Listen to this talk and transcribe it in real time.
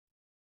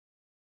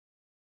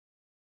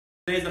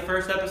Today is the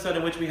first episode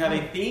in which we have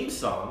a theme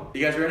song.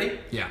 You guys ready?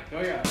 Yeah.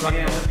 Oh yeah.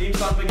 And the theme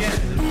song begins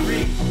in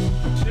 3,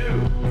 2,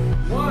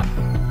 1.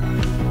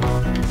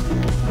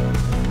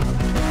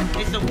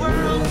 It's the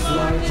world's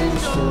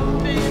largest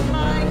open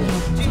mic.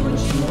 Do what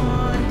you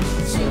want,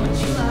 say what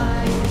you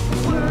like.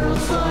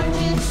 World's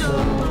largest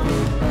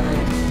open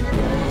mic.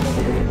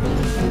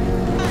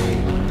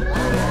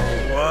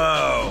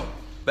 Whoa.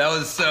 That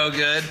was so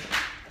good.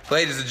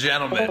 Ladies and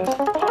gentlemen.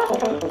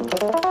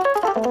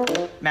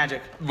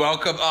 Magic.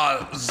 Welcome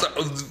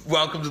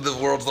to the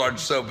world's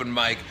largest open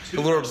mic.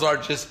 The world's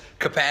largest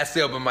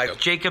capacity open mic.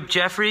 Jacob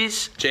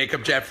Jeffries.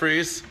 Jacob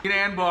Jeffries. Deen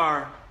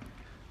Anbar.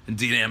 And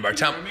Deen Anbar.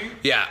 Can you hear me?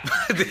 Yeah,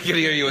 they can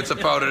hear you. It's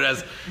opponent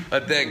as a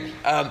thing.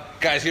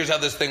 Guys, here's how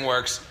this thing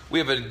works. We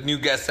have a new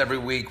guest every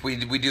week. We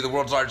do the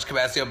world's largest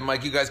capacity open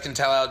mic. You guys can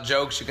tell out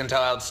jokes. You can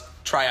try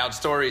out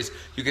stories.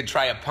 You can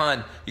try a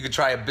pun. You can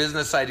try a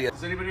business idea.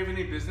 Does anybody have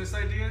any business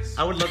ideas?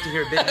 I would love to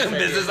hear business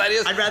ideas. Business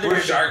ideas? I'd rather We're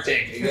hear Shark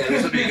Tank. Yeah,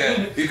 this would be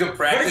good. You could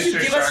practice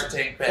your Shark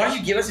Tank pitch. Why don't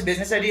you give us a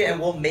business idea and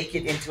we'll make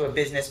it into a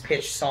business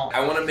pitch song?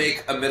 I want to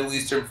make a Middle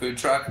Eastern food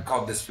truck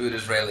called This Food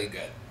Is Really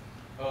Good.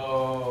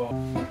 Oh.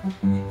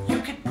 You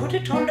could put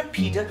it on a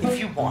pita if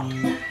you want.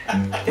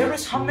 There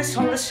is hummus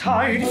on the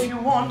side if you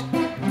want.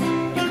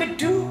 You could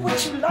do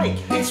what you like.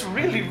 It's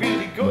really,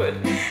 really good.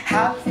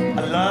 Have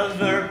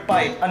another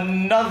bite.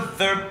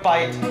 Another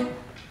bite.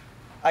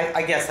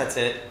 I guess that's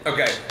it.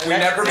 Okay, we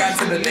never got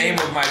to the name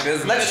of my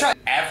business. Let's try.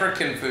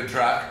 African food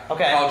truck.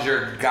 Okay. Called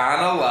You're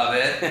Gonna Love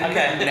It.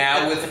 Okay.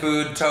 Now with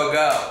food to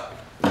go.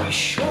 We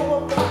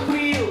show up on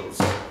wheels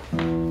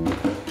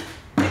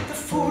with the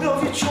food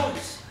of your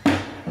choice.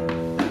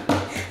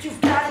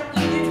 You've got to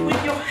eat it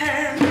with your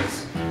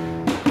hands.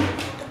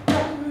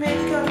 Don't make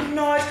a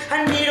noise.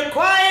 I need a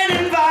quiet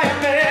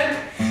environment.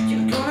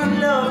 You're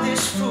gonna love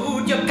this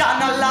food. You're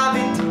gonna love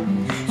it.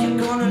 You're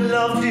gonna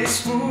love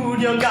this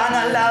food. You're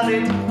gonna love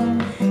it.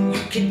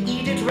 You can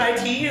eat it right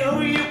here.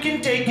 Or you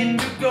can take it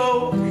to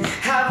go.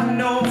 Have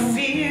no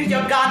fear.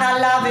 You're gonna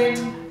love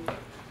it.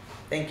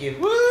 Thank you.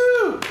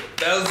 Woo!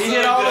 That was You so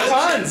hit all good. the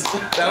puns.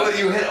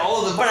 You hit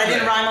all of the puns. But I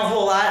didn't rhyme a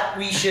whole lot.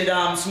 We should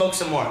smoke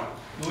some more.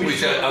 We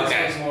should.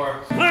 Okay.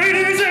 More.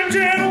 Ladies and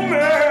gentlemen,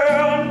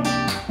 I'm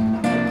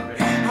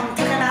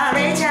talking about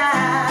Rachel.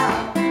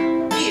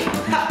 Yeah,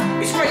 ha,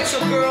 it's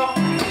Rachel, girl.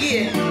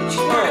 Yeah, she's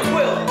wearing a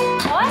quilt.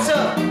 What's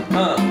up?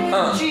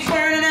 She's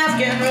wearing an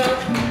Afghan rug.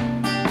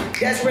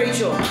 That's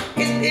Rachel.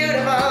 It's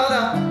beautiful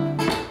though.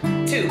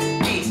 2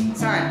 G's.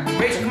 Sign.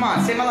 Rachel, come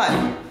on, save my life.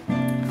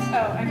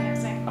 Oh, I can't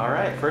sing. All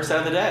right, first out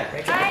of the day.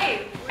 Rachel.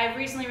 Hi! I've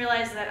recently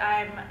realized that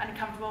I'm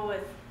uncomfortable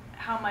with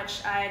how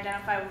much I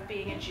identify with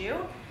being a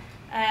Jew.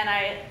 And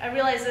I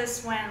realized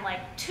this when,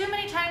 like, too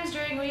many times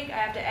during the week, I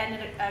have to end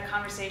a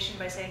conversation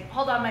by saying,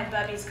 hold on, my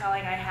bubby's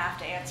calling, I have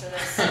to answer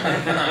this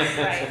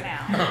right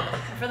now.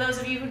 And for those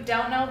of you who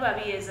don't know,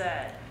 bubby is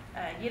a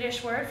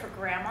Yiddish word for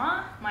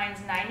grandma.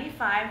 Mine's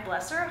 95,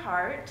 bless her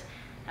heart.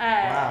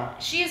 Wow.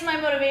 She is my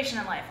motivation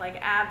in life, like,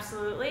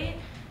 absolutely.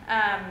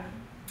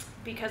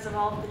 Because of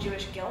all of the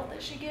Jewish guilt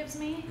that she gives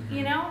me,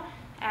 you know?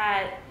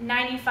 At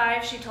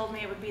 95, she told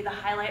me it would be the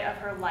highlight of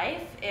her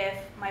life if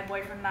my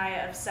boyfriend and I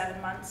of 7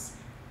 months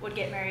would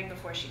get married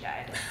before she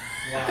died.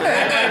 Wow.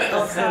 Yeah,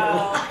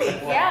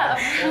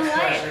 of her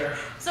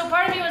life. So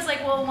part of me was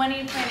like, well, when are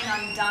you planning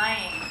on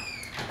dying?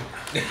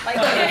 Like,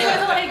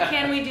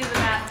 can we do the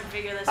math to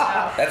figure this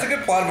out? That's a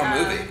good plot of a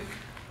movie.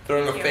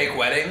 Throwing a Thank you. fake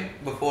wedding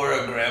before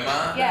a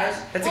grandma. Yeah.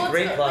 That's a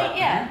great plot.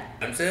 Yeah.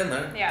 Adam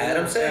Sandler. Yeah.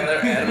 Adam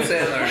Sandler.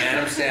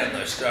 Adam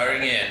Sandler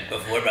starring in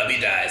Before Bubby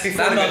Dies.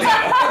 Before Not a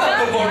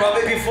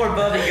Bubby, good before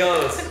Bubby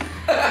goes.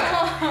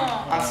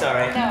 I'm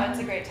sorry. No, it's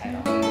a great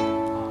title.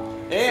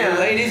 And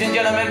ladies and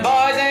gentlemen,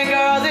 boys and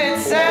girls,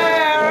 it's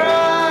Sarah!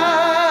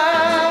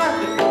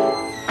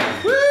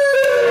 Woo!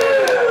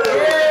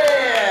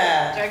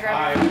 Yeah! Do I grab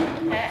Hi.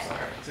 Hey.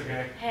 Sorry, it's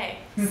okay. Hey,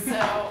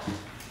 so,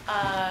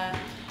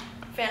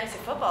 fantasy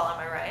football, am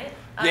I right?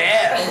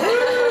 Yeah.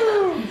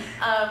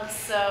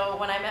 So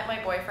when I met my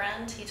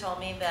boyfriend, he told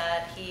me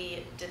that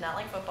he did not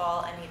like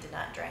football and he did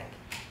not drink.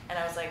 And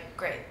I was like,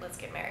 great, let's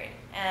get married.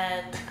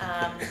 And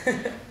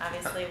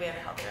obviously we have a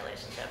healthy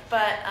relationship.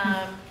 But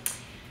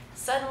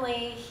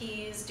suddenly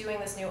he's doing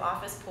this new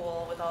office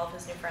pool with all of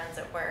his new friends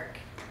at work.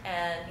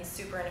 And he's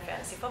super into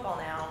fantasy football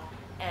now.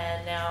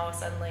 And now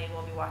suddenly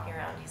we'll be walking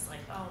around. He's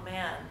like, oh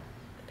man,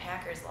 the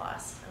Packers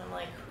lost. And I'm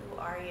like, who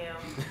are you?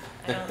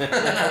 I don't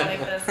like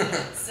this.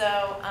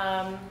 So,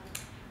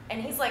 and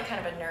he's like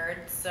kind of a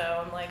nerd. So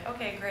I'm like,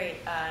 okay,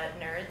 great.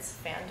 Nerds,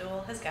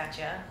 FanDuel has got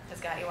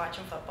you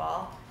watching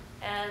football.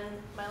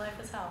 And my life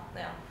is hell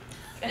now.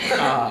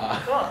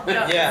 Cool.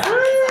 No. Yeah.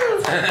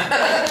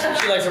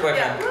 She likes her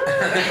boyfriend.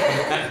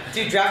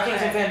 Dude,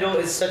 DraftKings and FanDuel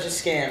is such a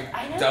scam.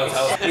 I know. Don't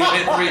tell us. We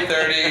hit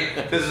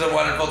 3:30. This is a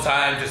wonderful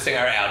time to sing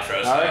our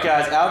outro song. All right,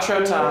 guys,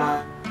 outro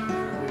time.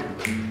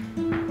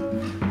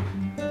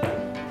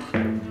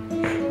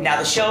 Now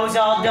the show's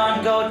all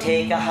done, go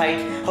take a hike.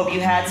 Hope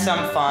you had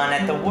some fun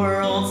at the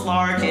world's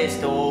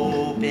largest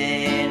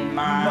open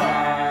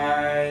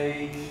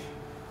mic.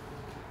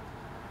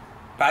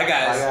 Bye,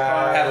 guys.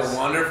 Bye, guys. Have a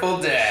wonderful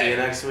day. See you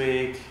next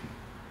week.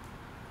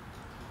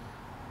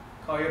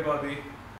 Call your Bubby.